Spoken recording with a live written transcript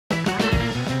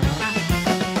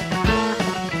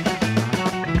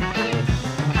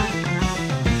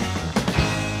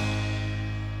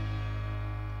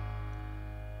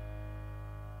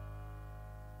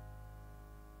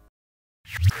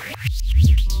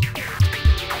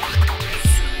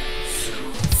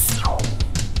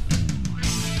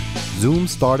Zoom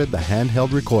started the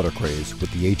handheld recorder craze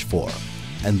with the H4,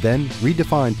 and then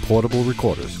redefined portable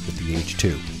recorders with the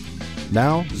H2.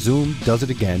 Now, Zoom does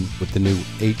it again with the new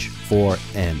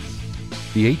H4n.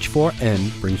 The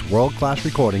H4n brings world-class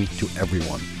recording to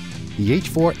everyone. The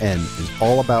H4n is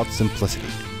all about simplicity.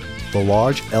 The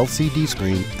large LCD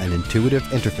screen and intuitive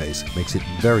interface makes it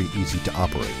very easy to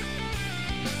operate.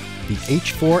 The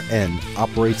H4n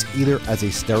operates either as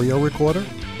a stereo recorder,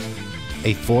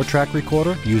 a 4-track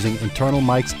recorder using internal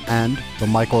mics and the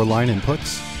mic or line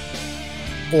inputs,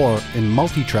 or in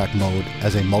multi-track mode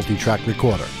as a multi-track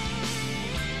recorder.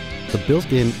 The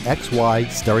built-in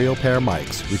XY stereo pair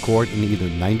mics record in either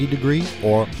 90-degree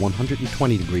or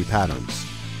 120-degree patterns.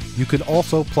 You could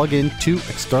also plug in 2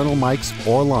 external mics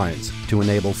or lines to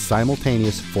enable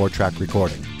simultaneous 4-track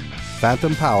recording.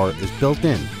 Phantom power is built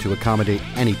in to accommodate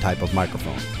any type of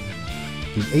microphone.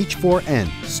 The H4n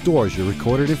stores your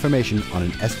recorded information on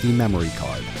an SD memory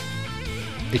card.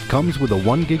 It comes with a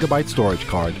 1 GB storage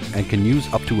card and can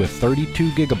use up to a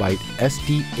 32 GB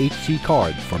SDHC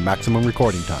card for maximum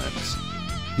recording times.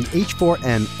 The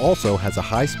H4n also has a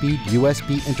high-speed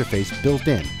USB interface built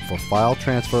in for file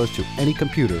transfers to any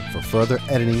computer for further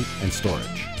editing and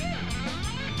storage.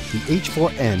 The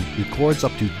H4n records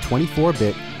up to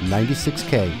 24-bit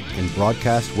 96K in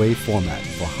broadcast wave format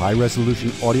for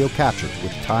high-resolution audio capture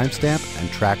with timestamp and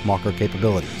track marker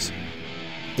capabilities.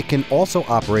 It can also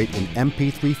operate in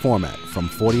MP3 format from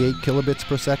 48 kilobits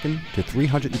per second to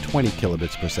 320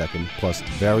 kilobits per second plus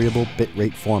variable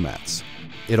bitrate formats.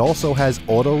 It also has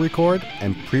auto record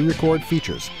and pre-record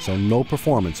features, so no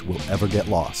performance will ever get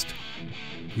lost.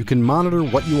 You can monitor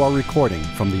what you are recording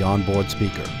from the onboard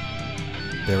speaker.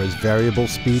 There is variable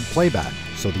speed playback,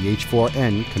 so the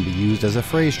H4n can be used as a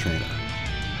phrase trainer.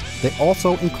 They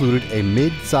also included a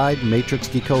mid-side matrix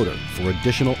decoder for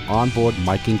additional onboard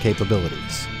miking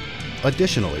capabilities.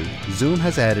 Additionally, Zoom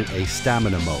has added a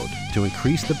stamina mode to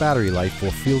increase the battery life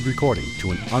for field recording to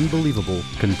an unbelievable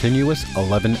continuous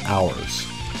 11 hours.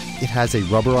 It has a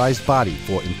rubberized body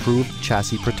for improved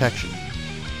chassis protection.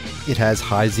 It has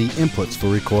high-Z inputs for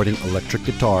recording electric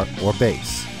guitar or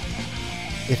bass.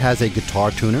 It has a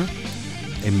guitar tuner,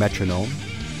 a metronome,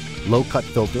 low-cut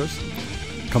filters,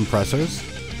 compressors,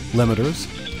 limiters,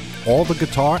 all the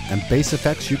guitar and bass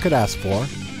effects you could ask for,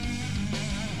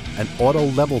 an auto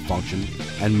level function,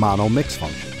 and mono mix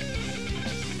function.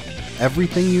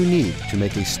 Everything you need to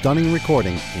make a stunning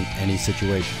recording in any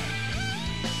situation.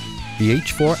 The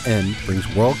H4n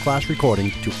brings world-class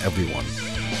recording to everyone.